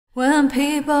When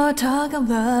people talk of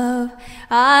love,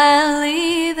 I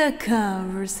lead the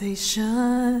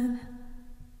conversation.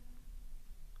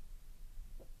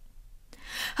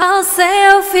 I'll say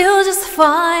I feel just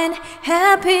fine,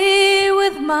 happy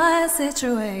with my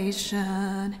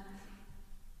situation.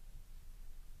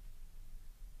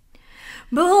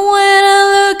 But when I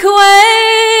look away,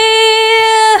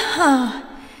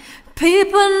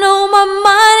 people know my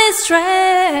mind is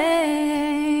straying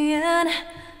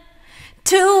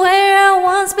to where I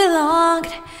once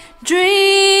belonged,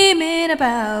 dreaming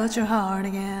about your heart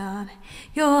again.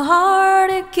 Your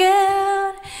heart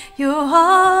again, your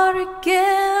heart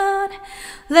again.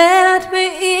 Let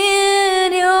me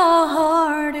in your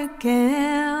heart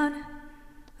again.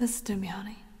 Listen to me,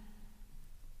 honey.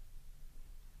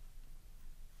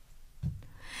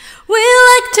 We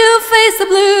like to face the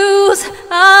blues,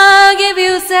 I'll give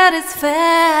you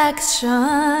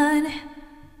satisfaction.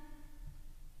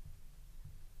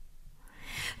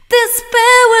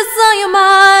 Despair was on your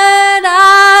mind,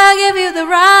 I'll give you the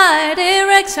right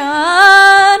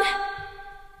direction.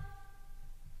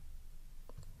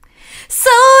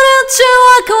 So don't you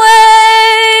walk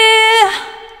away.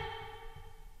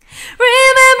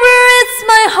 Remember, it's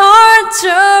my heart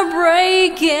you're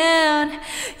breaking.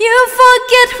 You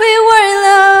forget we were in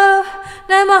love.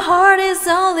 Now my heart is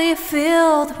only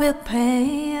filled with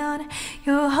pain.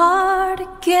 Your heart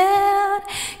again,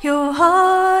 your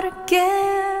heart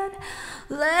again.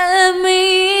 Let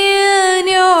me in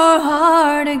your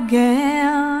heart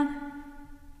again.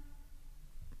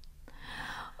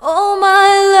 Oh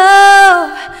my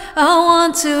love, I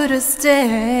want you to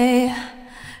stay.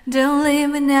 Don't leave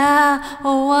me now,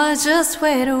 or just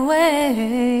wait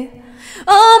away.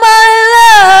 Oh my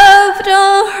love,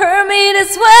 don't hurt me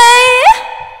this way.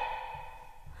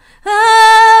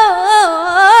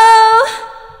 Oh,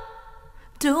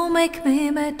 don't make me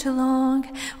wait too long,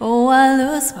 oh I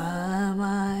lose my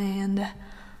mind.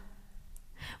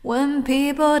 When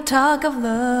people talk of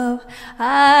love,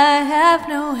 I have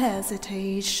no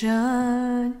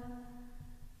hesitation.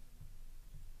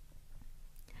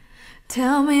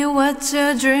 Tell me what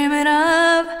you're dreaming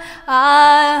of,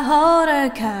 I'll hold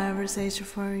a conversation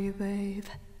for you, babe.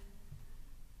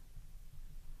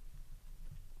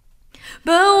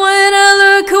 But when I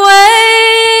look away,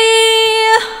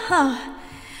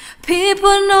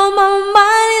 people know my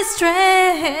mind is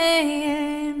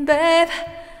straying, babe.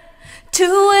 To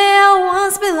where I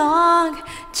once belonged,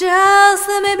 just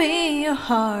let me be your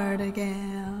heart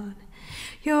again.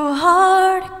 Your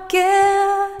heart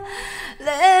again.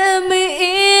 Let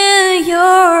me in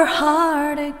your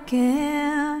heart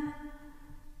again.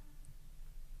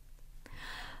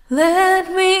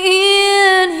 Let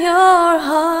me in your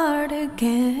heart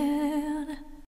again.